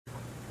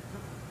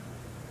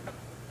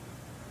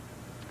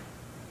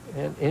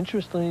And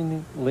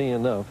interestingly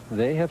enough,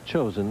 they have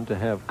chosen to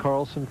have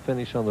Karlsson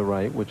finish on the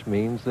right, which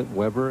means that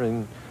Weber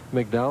and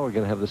McDowell are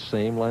going to have the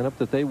same lineup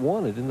that they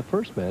wanted in the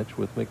first match,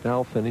 with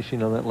McDowell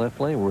finishing on that left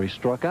lane where he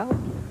struck out.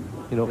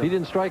 You know, if he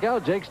didn't strike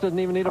out, Jakes doesn't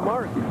even need a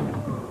mark.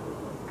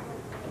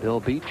 Bill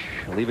Beach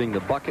leaving the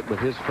bucket with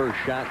his first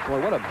shot.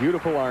 Boy, what a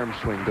beautiful arm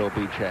swing Bill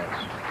Beach has.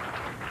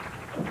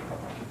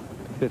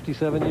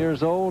 57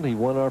 years old. He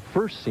won our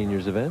first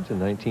seniors event in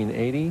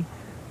 1980.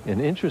 And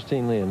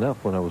interestingly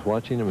enough, when I was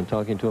watching him and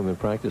talking to him in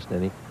practice,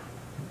 Denny,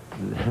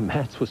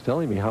 Mats was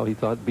telling me how he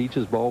thought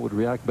Beach's ball would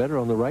react better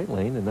on the right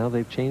lane, and now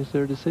they've changed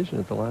their decision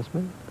at the last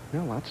minute.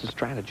 Yeah, lots of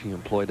strategy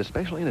employed,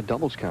 especially in a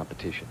doubles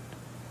competition.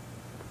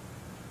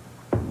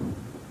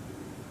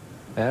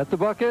 At the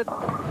bucket,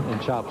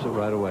 and chops it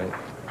right away.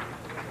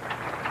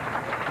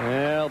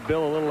 Well,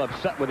 Bill a little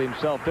upset with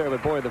himself there,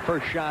 but boy, the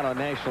first shot on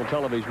national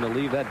television to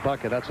leave that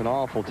bucket, that's an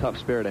awful tough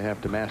spare to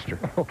have to master.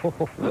 Oh,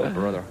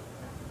 brother.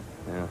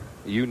 Yeah.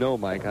 You know,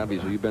 Mike,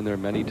 obviously you've been there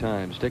many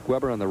times. Dick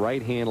Weber on the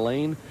right-hand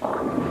lane,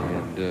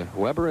 and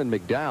Weber and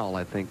McDowell,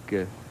 I think,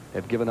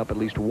 have given up at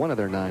least one of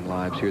their 9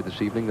 lives here this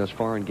evening thus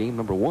far in game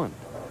number 1.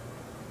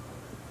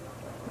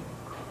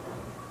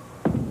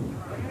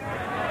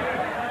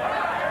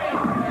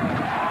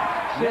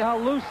 See how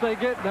loose they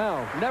get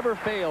now. Never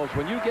fails.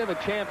 When you give a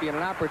champion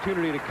an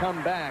opportunity to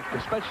come back,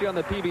 especially on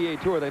the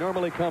PBA Tour, they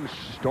normally come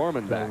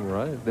storming back.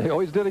 Right. They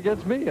always did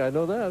against me. I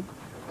know that.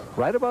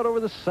 Right about over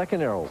the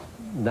second arrow.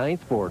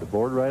 9th board. The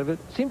board right of it.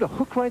 Seemed to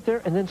hook right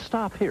there and then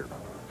stop here.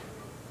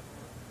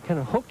 Kind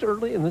of hooked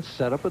early and then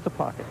set up at the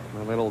pocket.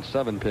 Well, that old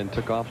 7-pin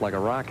took off like a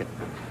rocket.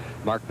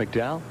 Mark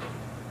McDowell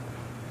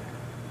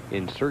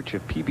in search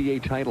of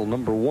PBA title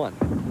number 1.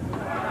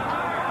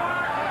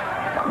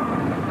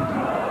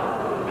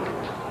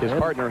 His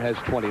partner has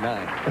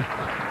 29.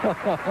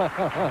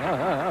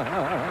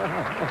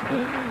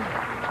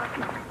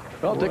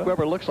 Well, Dick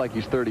Weber looks like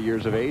he's 30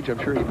 years of age. I'm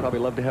sure he'd probably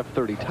love to have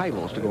 30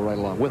 titles to go right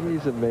along with him.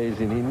 He's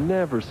amazing. He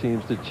never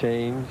seems to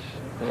change.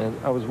 And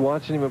I was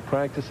watching him at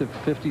practice at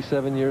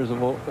 57 years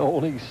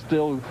old. He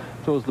still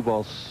throws the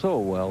ball so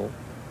well.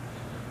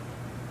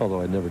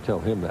 Although I'd never tell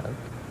him that.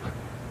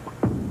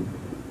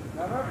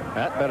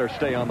 That better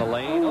stay on the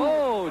lane.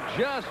 Oh,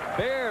 just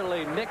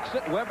barely nicks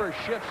it. Weber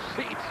shifts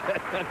seats.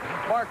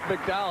 Mark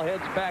McDowell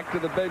heads back to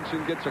the bench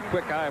and gets a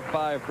quick high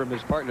five from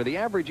his partner. The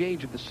average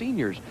age of the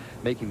seniors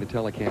making the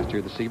telecast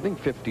here this evening,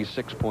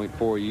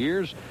 56.4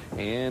 years.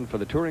 And for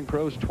the touring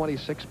pros,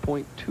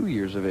 26.2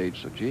 years of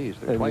age. So, geez,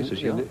 they're twice as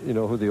young. You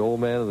know who the old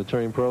man of the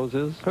touring pros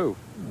is? Who?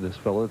 This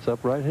fellow that's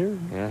up right here.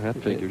 Yeah,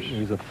 that figures.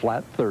 He's a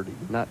flat 30.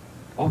 Not.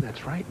 Oh,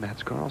 that's right.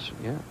 Beach-Karlsson,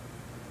 yeah.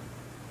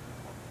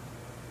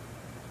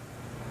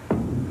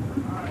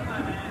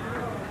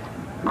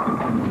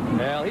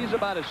 Well, he's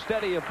about as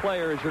steady a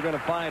player as you're going to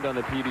find on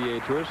the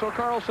PBA Tour. So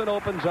Karlsson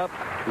opens up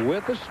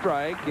with a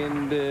strike,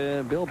 and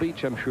Bill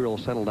Beach, I'm sure, will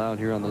settle down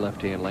here on the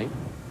left-hand lane.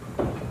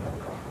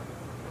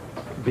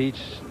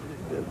 Beach,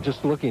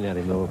 just looking at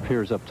him, though,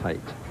 appears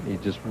uptight. He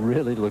just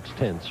really looks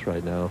tense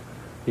right now.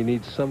 He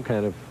needs some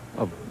kind of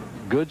a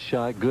good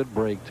shot, good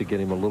break to get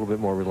him a little bit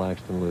more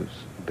relaxed and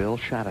loose. Bill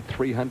shot a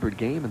 300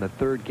 game in the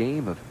 3rd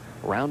game of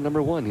round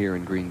number 1 here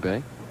in Green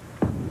Bay.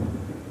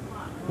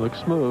 Looks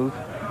smooth.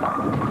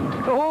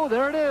 Oh,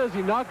 there it is.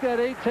 He knocked that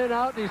 8-10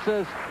 out, and he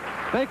says,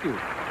 thank you.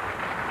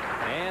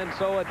 And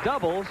so a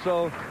double.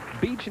 So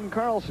Beach and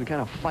Karlsson kind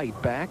of fight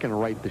back and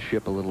right the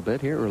ship a little bit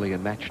here early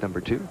in match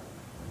number 2.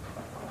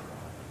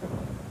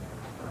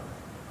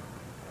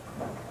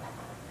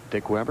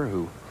 Dick Weber,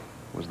 who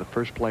was the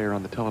first player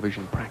on the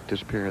television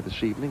practice pair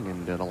this evening,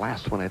 and the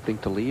last one, I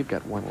think, to leave,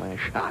 got one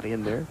last shot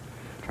in there,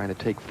 trying to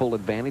take full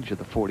advantage of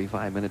the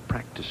 45-minute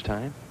practice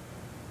time.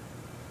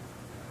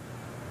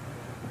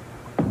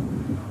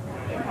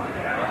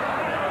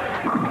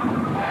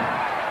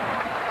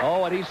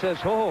 Oh, and he says,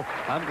 oh,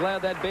 I'm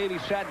glad that baby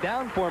sat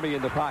down for me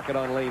in the pocket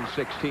on lane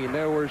 16.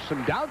 There were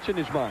some doubts in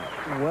his mind.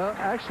 Well,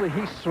 actually,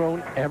 he's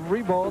thrown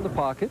every ball in the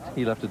pocket.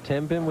 He left a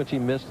 10-pin, which he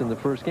missed in the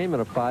first game,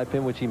 and a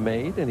 5-pin, which he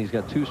made, and he's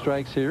got 2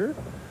 strikes here.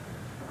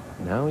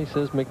 Now he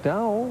says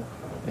McDowell.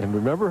 And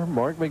remember,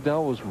 Mark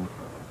McDowell was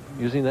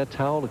using that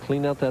towel to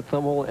clean out that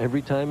thumb hole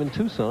every time in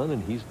Tucson,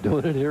 and he's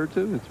doing it here,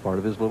 too. It's part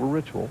of his little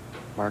ritual.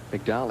 Mark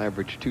McDowell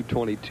averaged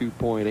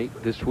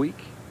 222.8 this week.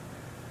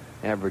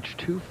 Averaged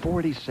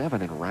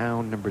 247 in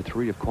round number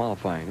 3 of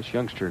qualifying. This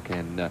youngster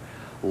can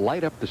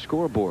light up the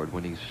scoreboard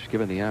when he's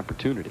given the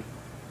opportunity.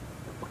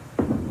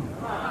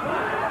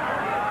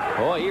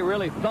 Oh, he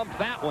really thumped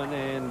that one,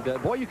 and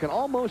boy, you can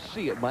almost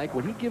see it, Mike.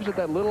 When he gives it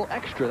that little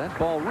extra, that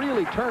ball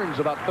really turns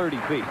about 30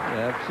 feet.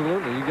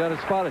 Absolutely. You got it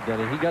spotted,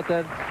 Denny. He got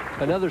that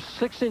another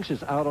 6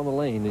 inches out on the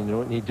lane, and, you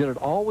know, and he did it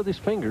all with his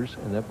fingers,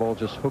 and that ball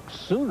just hooked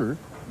sooner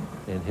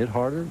and hit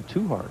harder,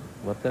 too hard.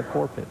 Left that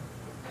 4-pin.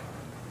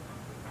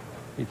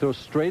 He throws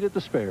straight at the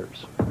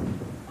spares.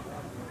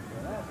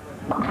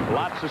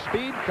 Lots of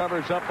speed,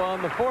 covers up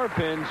on the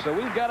 4-pin, so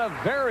we've got a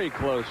very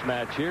close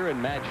match here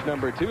in match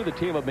number 2. The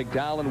team of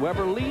McDowell and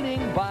Weber leading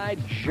by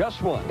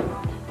just 1.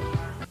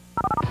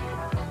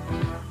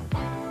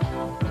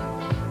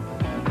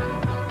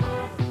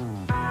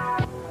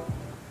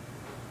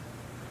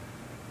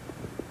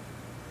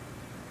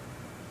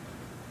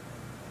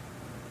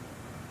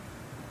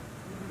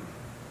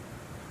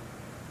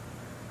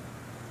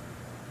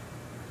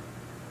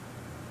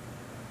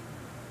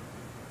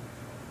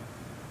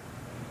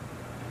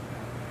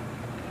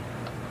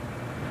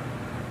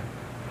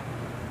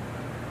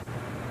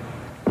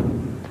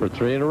 for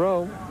 3 in a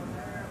row.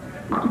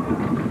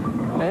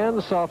 And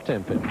the soft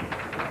 10-pin.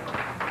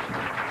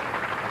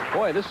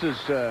 Boy, this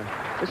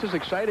is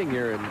exciting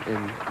here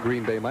in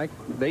Green Bay, Mike.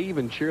 They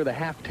even cheer the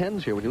half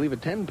 10s here. When you leave a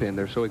 10-pin,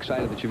 they're so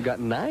excited that you've got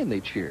 9 they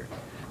cheer.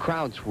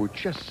 Crowds were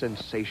just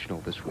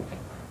sensational this week.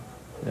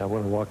 Yeah,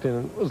 when I walked in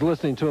and was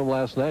listening to him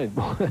last night,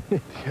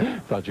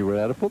 thought you were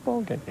at a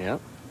football game. Yeah.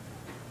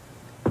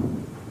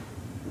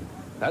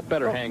 That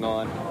better hang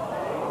on.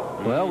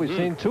 Well, we've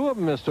seen 2 of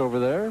them missed over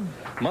there.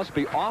 Must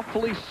be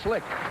awfully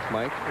slick,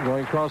 Mike.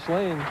 Going cross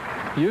lane.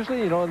 Usually,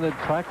 you know, in the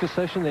practice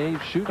session, they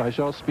shoot. I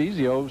saw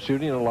Spezio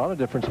shooting a lot of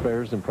different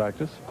spares in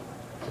practice.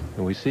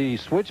 And we see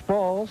switch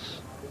balls,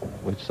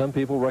 which some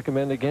people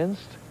recommend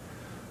against.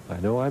 I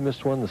know I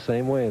missed one the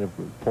same way in an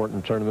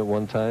important tournament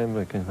one time.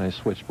 I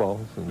switched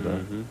balls.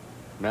 And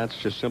Matt's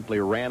just simply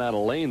ran out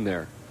of lane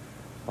there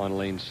on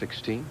lane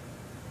 16.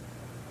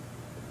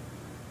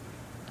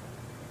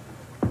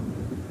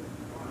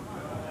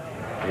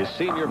 His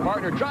senior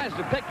partner tries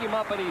to pick him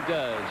up, and he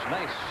does.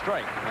 Nice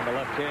strike on the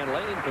left-hand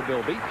lane for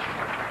Bill Beach.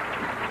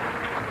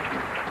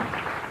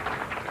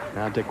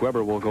 Now Dick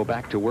Weber will go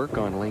back to work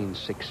on lane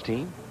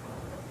 16.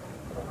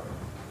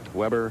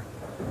 Weber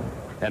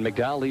and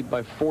McDowell lead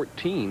by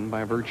 14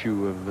 by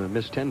virtue of the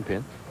missed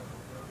 10-pin.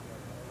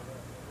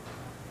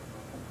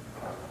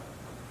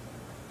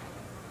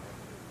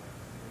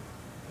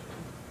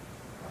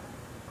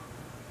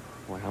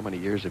 Boy, how many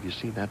years have you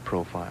seen that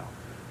profile?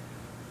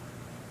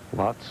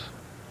 Lots.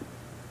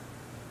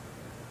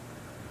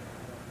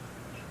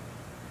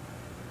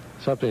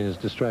 Something has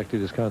distracted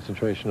his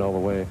concentration all the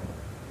way.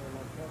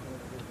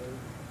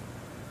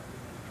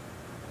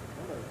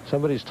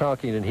 Somebody's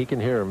talking and he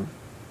can hear him.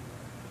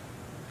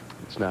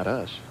 It's not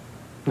us.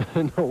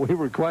 No, we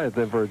were quiet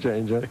then for a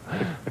change. Huh?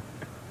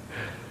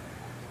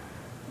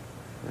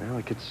 Well,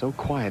 it gets so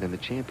quiet in the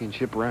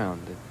championship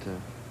round that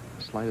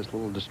the slightest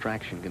little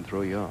distraction can throw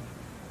you off.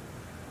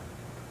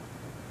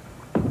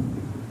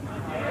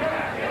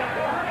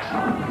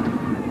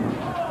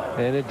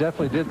 And it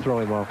definitely did throw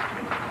him off.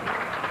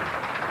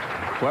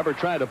 Weber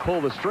tried to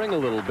pull the string a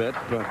little bit,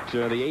 but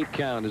the 8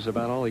 count is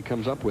about all he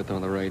comes up with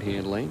on the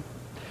right-hand lane.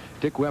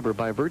 Dick Weber,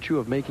 by virtue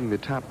of making the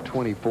top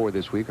 24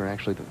 this week, or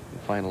actually the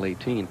final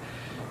 18,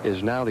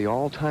 is now the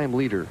all-time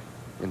leader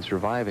in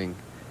surviving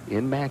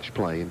in match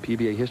play in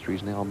PBA history.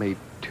 He's now made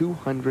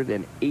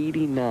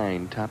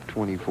 289 top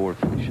 24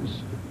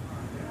 finishes.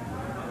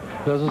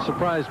 Doesn't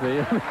surprise me.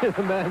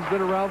 The man's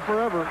been around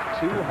forever.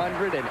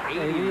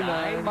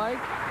 289, Mike?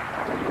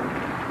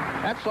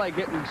 That's like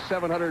getting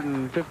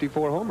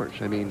 754 homers.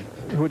 I mean...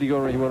 Who did he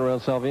go? He went around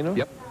Salvino?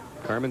 Yep.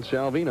 Carmen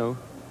Salvino,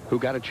 who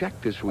got a check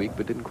this week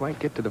but didn't quite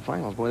get to the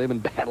finals. Boy, they've been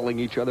battling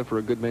each other for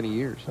a good many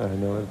years. I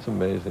know. It's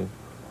amazing.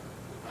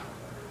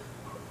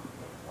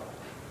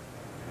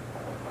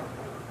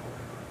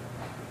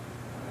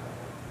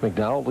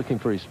 McDowell looking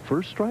for his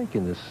first strike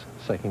in this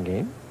second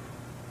game.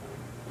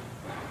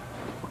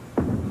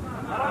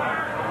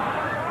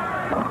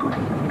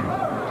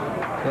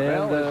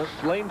 And well,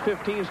 is lane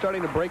 15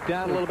 starting to break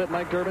down a little bit,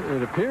 Mike Durbin?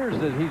 It appears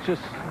that he's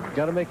just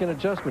got to make an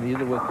adjustment,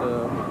 either with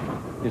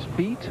his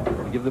feet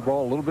or give the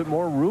ball a little bit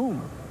more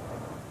room.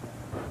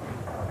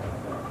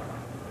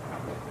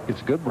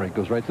 It's a good break.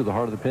 Goes right through the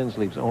heart of the pins,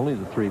 leaves only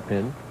the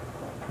 3-pin.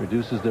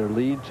 Reduces their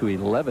lead to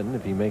 11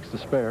 if he makes the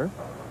spare.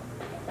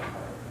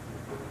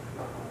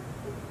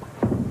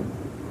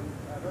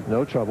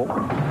 No trouble.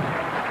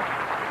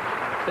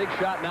 Big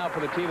shot now for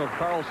the team of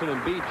Karlsson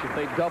and Beach. If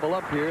they double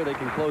up here, they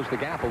can close the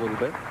gap a little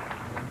bit.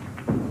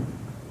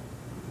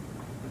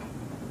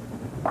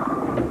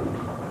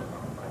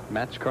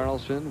 Mats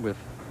Karlsson with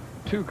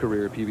 2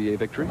 career PBA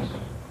victories.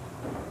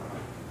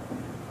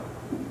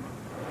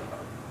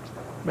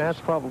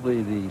 Matt's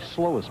probably the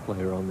slowest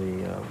player on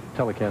the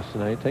telecast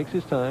tonight. Takes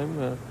his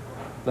time.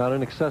 Not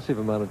an excessive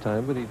amount of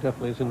time, but he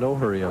definitely is in no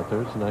hurry out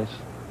there. It's a nice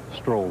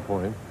stroll for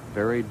him.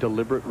 Very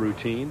deliberate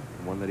routine,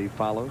 one that he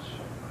follows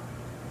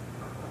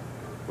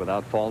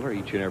without falter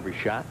each and every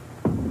shot.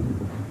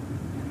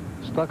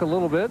 Stuck a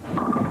little bit.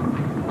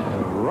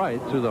 Right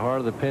through the heart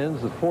of the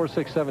pins, the 4,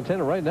 6, 7, 10.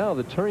 And right now,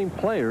 the turning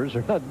players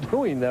are not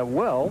doing that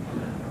well.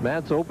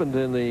 Matt's opened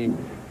in the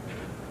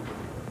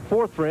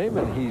 4th frame,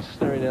 and he's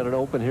staring at an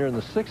open here in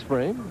the 6th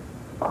frame.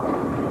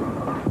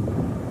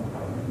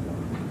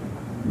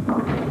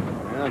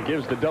 Well,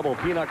 gives the double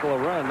pinochle a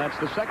run. That's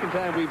the second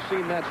time we've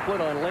seen that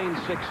split on lane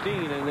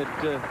 16, and it,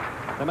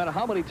 no matter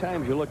how many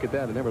times you look at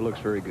that, it never looks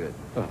very good.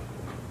 Oh.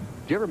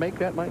 Did you ever make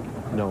that, Mike?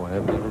 No, I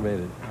have never made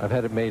it. I've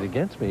had it made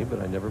against me, but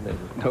I never made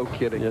it. No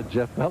kidding. Yeah,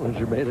 Jeff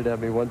Mellinger made it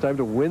at me one time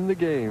to win the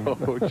game. Oh,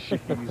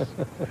 jeez.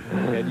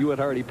 And you had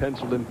already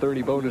penciled in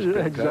 30 bonus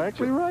picks.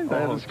 Exactly right. I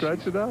had to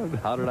scratch it out.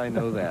 How did I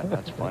know that?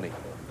 That's funny.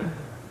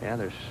 Yeah,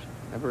 there's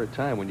never a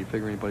time when you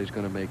figure anybody's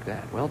going to make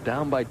that. Well,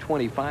 down by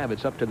 25.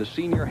 It's up to the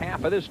senior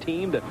half of this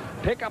team to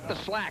pick up the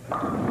slack.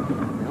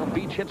 Well,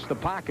 Beach hits the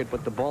pocket,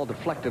 but the ball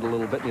deflected a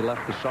little bit, and he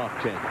left the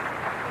soft 10.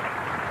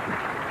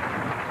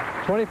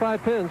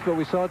 25 pins, but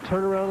we saw it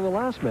turn around in the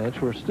last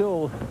match. We're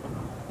still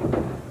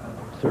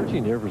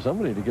searching here for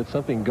somebody to get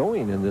something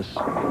going in this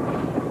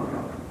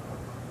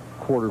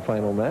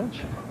quarterfinal match.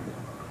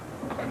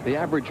 The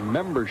average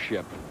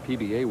membership,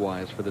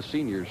 PBA-wise, for the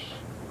seniors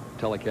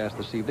telecast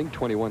this evening,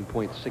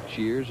 21.6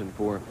 years, and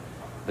for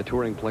the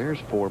touring players,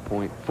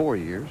 4.4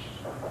 years.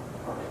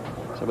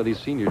 Some of these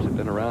seniors have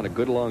been around a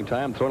good long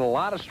time, throwing a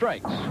lot of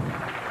strikes.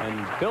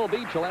 And Bill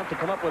Beach will have to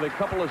come up with a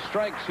couple of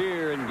strikes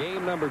here in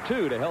game number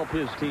 2 to help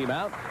his team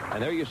out.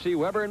 And there you see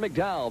Weber and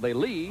McDowell. They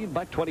lead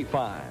by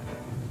 25.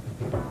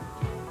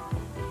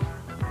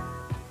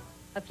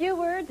 A few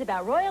words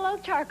about Royal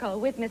Oak Charcoal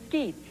with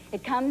Mesquite.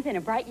 It comes in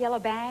a bright yellow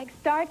bag,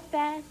 starts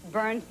fast,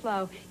 burns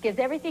slow, gives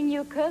everything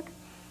you cook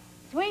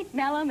sweet,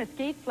 mellow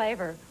mesquite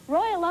flavor.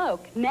 Royal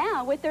Oak,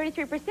 now with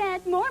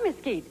 33% more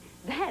mesquite.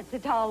 That's a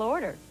tall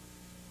order.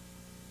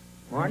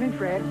 Morning,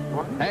 Fred.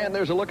 Morning. And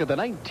there's a look at the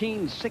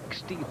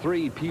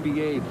 1963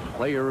 PBA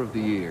Player of the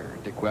Year.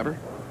 Dick Weber.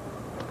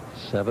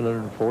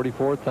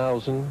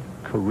 $744,000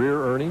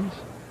 career earnings.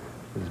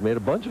 He's made a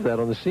bunch of that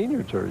on the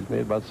senior tour. He's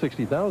made about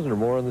 $60,000 or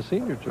more on the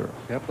senior tour.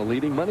 Yep, the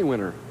leading money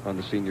winner on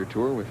the senior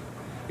tour with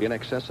in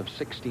excess of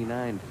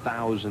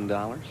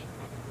 $69,000.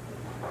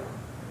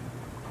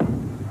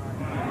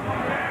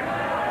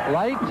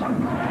 Light.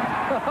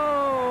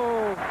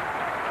 Oh!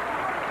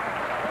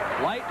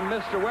 Light and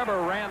Mr.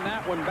 Weber ran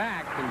that one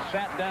back and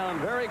sat down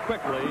very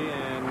quickly,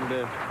 and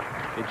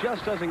it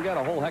just doesn't get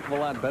a whole heck of a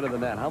lot better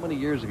than that. How many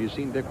years have you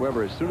seen Dick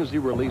Weber, as soon as he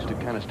released it,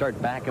 kind of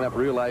start backing up,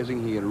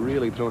 realizing he had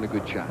really thrown a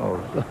good shot? Oh,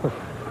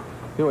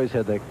 he always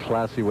had that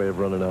classy way of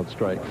running out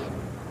strikes.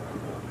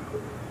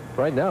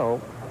 Right now,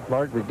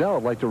 Mark McDowell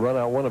would like to run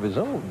out one of his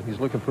own. He's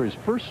looking for his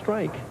first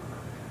strike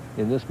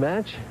in this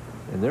match,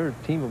 and their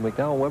team of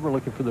McDowell and Weber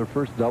looking for their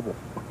first double.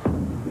 There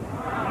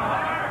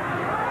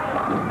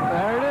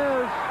it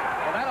is.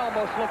 Well, that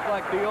almost looked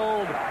like the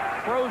old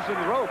frozen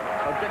rope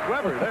of Dick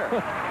Weber there.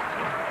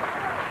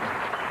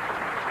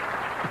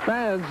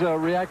 Fans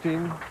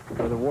reacting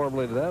rather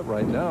warmly to that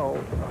right now.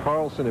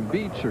 Karlsson and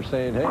Beach are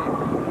saying, hey,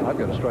 I've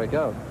got to strike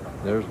out.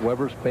 There's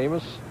Weber's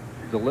famous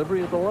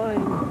delivery at the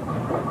line,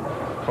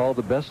 called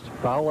the best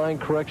foul line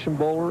correction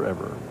bowler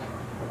ever.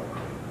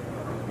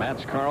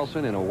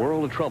 Beach-Karlsson in a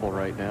world of trouble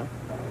right now.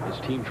 His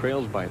team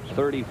trails by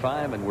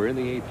 35, and we're in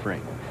the 8th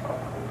frame.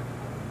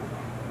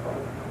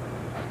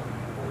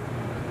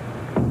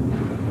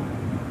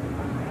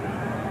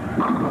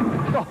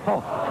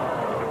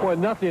 Oh, boy,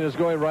 nothing is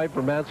going right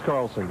for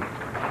Beach-Karlsson.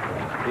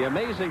 The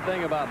amazing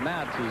thing about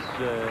Mats is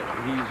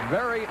he's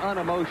very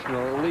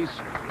unemotional, at least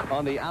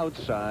on the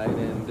outside,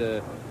 and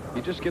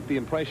you just get the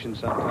impression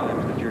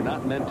sometimes that you're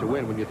not meant to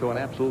win when you throw an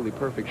absolutely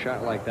perfect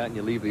shot like that and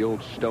you leave the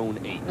old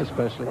stone 8.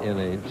 Especially in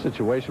a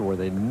situation where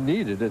they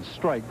needed it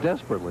strike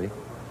desperately.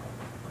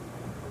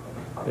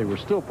 They were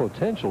still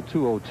potential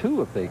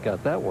 202 if they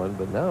got that one,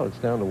 but now it's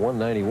down to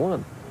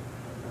 191.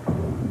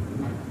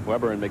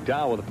 Weber and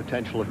McDowell with a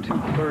potential of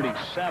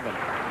 237.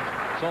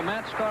 So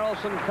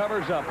Beach-Karlsson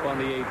covers up on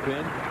the 8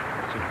 pin.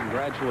 It's a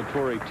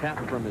congratulatory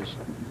tap from his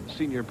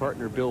senior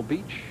partner Bill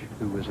Beach,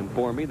 who has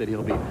informed me that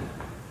he'll be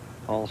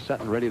all set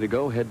and ready to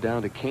go, head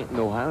down to Canton,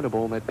 Ohio to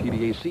bowl in that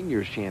PBA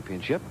Seniors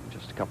Championship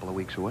just a couple of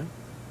weeks away.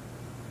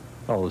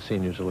 All the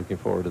seniors are looking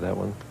forward to that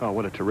one. Oh,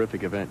 what a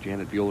terrific event.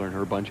 Janet Bueller and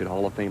her bunch at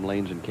Hall of Fame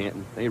Lanes in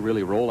Canton. They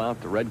really roll out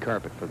the red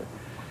carpet for the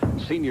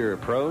senior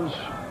pros.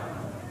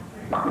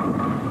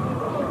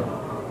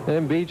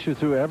 And Beach, who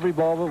threw every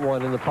ball but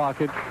one in the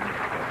pocket.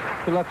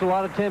 He left a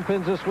lot of 10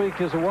 pins this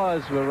week as it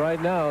was, but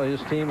right now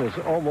his team is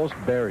almost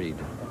buried.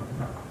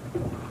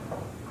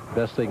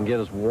 Best they can get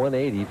is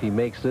 180 if he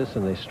makes this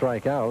and they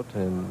strike out,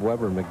 and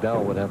Weber and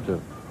McDowell would have to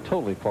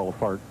totally fall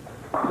apart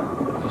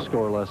to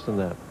score less than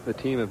that. The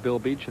team of Bill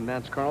Beach and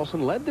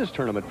Beach-Karlsson led this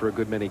tournament for a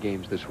good many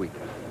games this week.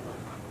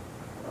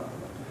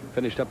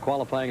 Finished up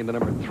qualifying in the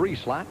number 3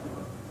 slot.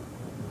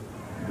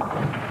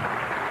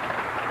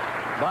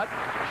 But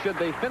should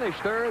they finish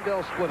third,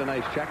 they'll split a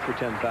nice check for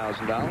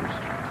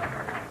 $10,000.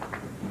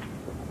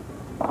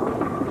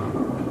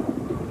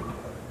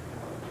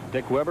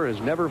 Dick Weber has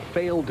never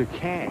failed to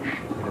cash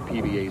in a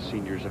PBA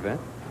Seniors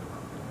event.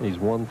 He's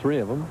won 3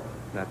 of them.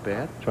 Not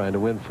bad. Trying to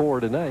win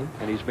 4 tonight.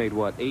 And he's made,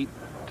 what, 8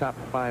 top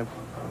 5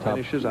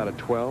 finishes out of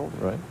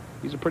 12? Right.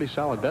 He's a pretty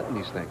solid bet in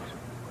these things.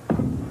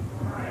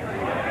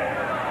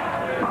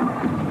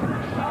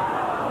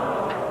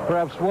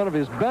 Perhaps one of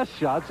his best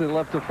shots and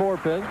left the 4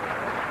 pin.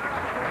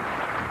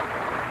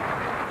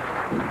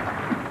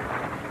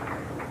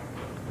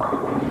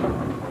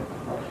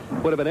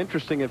 Would have been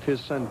interesting if his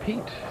son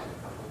Pete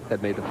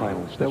had made the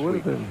finals this That would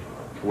week. have been.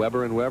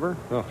 Weber and Weber?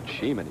 Oh,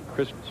 gee, many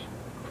Christmas.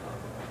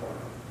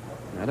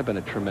 That'd have been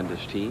a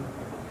tremendous team.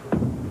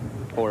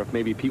 Or if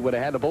maybe Pete would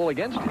have had to bowl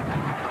against him.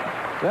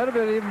 That'd have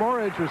been even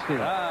more interesting.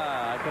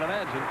 Ah, I can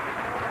imagine.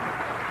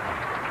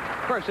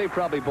 Of course, they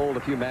probably bowled a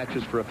few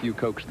matches for a few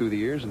Cokes through the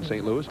years in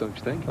St. Louis, don't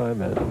you think? I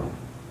imagine.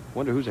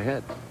 Wonder who's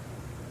ahead.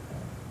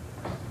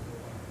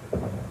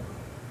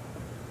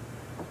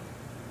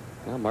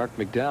 Well, Mark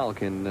McDowell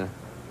can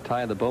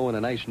tie the bow in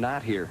a nice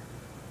knot here.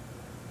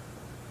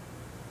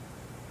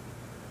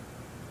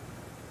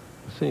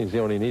 Seems he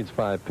only needs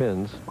 5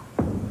 pins.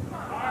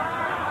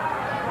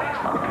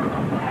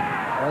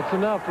 That's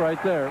enough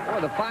right there.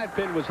 Boy, the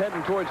 5-pin was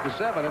heading towards the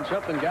 7, and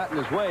something got in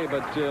his way,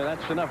 but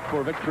that's enough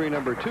for victory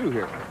number 2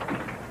 here.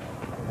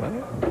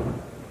 Well,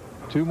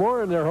 2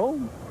 more and they're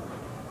home.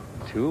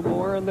 2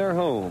 more and they're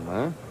home,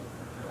 huh?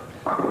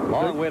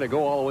 Long way to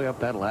go all the way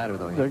up that ladder,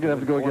 though. They're going to have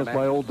to go against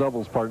my old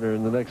doubles partner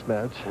in the next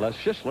match. Les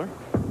Schisler.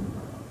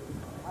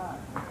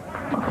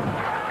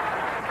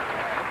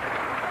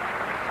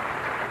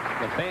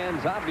 The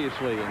fans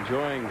obviously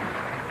enjoying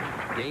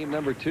game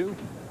number 2.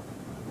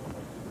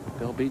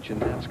 Bill Beach and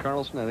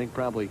Beach-Karlsson, I think,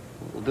 probably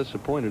a little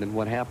disappointed in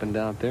what happened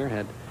out there.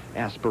 Had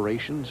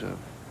aspirations of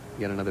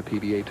yet another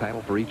PBA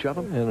title for each of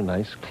them. And a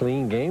nice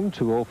clean game,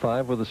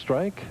 205 with a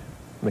strike.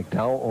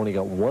 McDowell only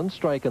got 1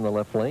 strike in the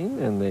left lane,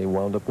 and they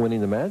wound up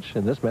winning the match.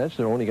 In this match,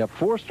 they only got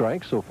 4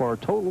 strikes so far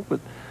total, but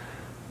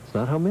it's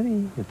not how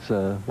many. It's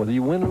whether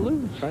you win or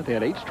lose. That's right. They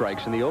had 8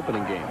 strikes in the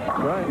opening game.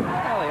 Right.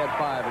 Well, they had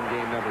 5 in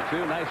game number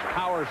 2. Nice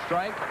power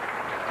strike.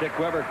 Dick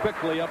Weber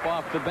quickly up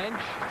off the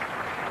bench.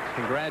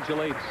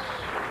 Congratulates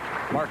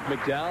Mark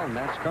McDowell, and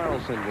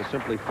Beach-Karlsson will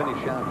simply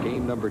finish out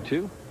game number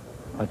 2.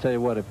 I tell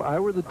you what, if I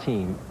were the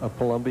team of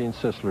Palumbi and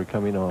Sisler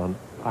coming on,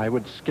 I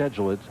would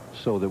schedule it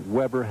so that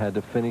Weber had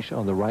to finish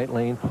on the right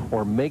lane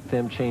or make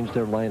them change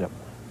their lineup.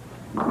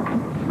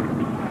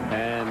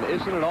 And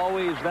isn't it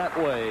always that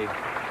way?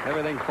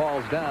 Everything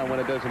falls down when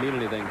it doesn't mean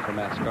anything for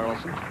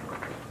Beach-Karlsson.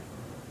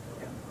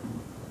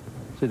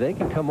 See, they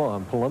can come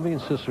on. Palumbi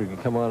and Sisler can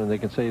come on and they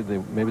can say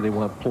maybe they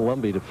want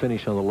Palumbi to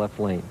finish on the left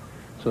lane.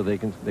 So they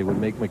would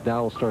make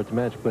McDowell start the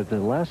match. But in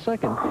the last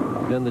second,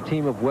 then the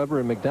team of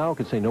Weber and McDowell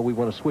could say, no, we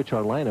want to switch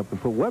our lineup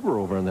and put Weber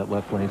over on that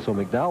left lane. So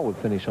McDowell would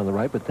finish on the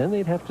right, but then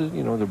they'd have to,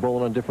 they're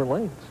bowling on different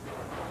lanes.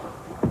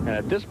 And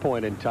at this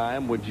point in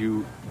time, would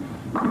you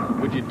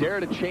dare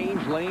to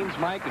change lanes,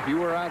 Mike, if you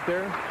were out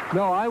there?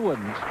 No, I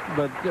wouldn't.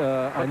 But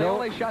I know they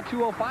only shot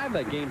 205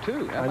 that game,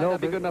 too. That might not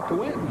be good enough to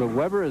win. But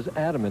Weber is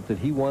adamant that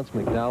he wants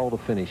McDowell to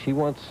finish. He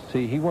wants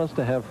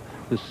to have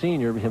the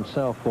senior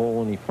himself bowl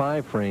only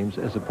 5 frames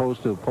as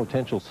opposed to a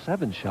potential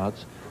 7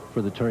 shots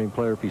for the turning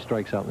player if he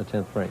strikes out in the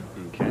 10th frame.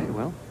 Okay,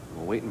 well,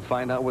 we'll wait and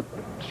find out what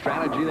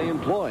strategy they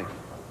employ.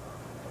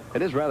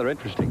 It is rather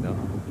interesting, though.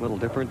 A little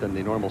different than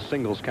the normal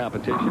singles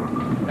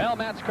competition. Well,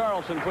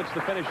 Beach-Karlsson puts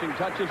the finishing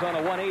touches on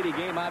a 180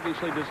 game.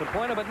 Obviously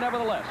disappointed, but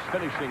nevertheless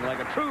finishing like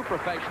a true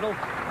professional.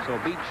 So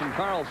Beach and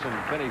Karlsson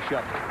finish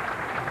up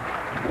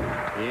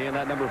in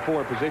that number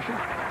 4 position.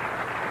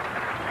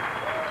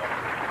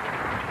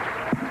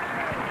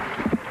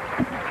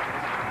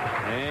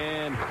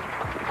 And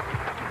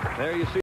there you see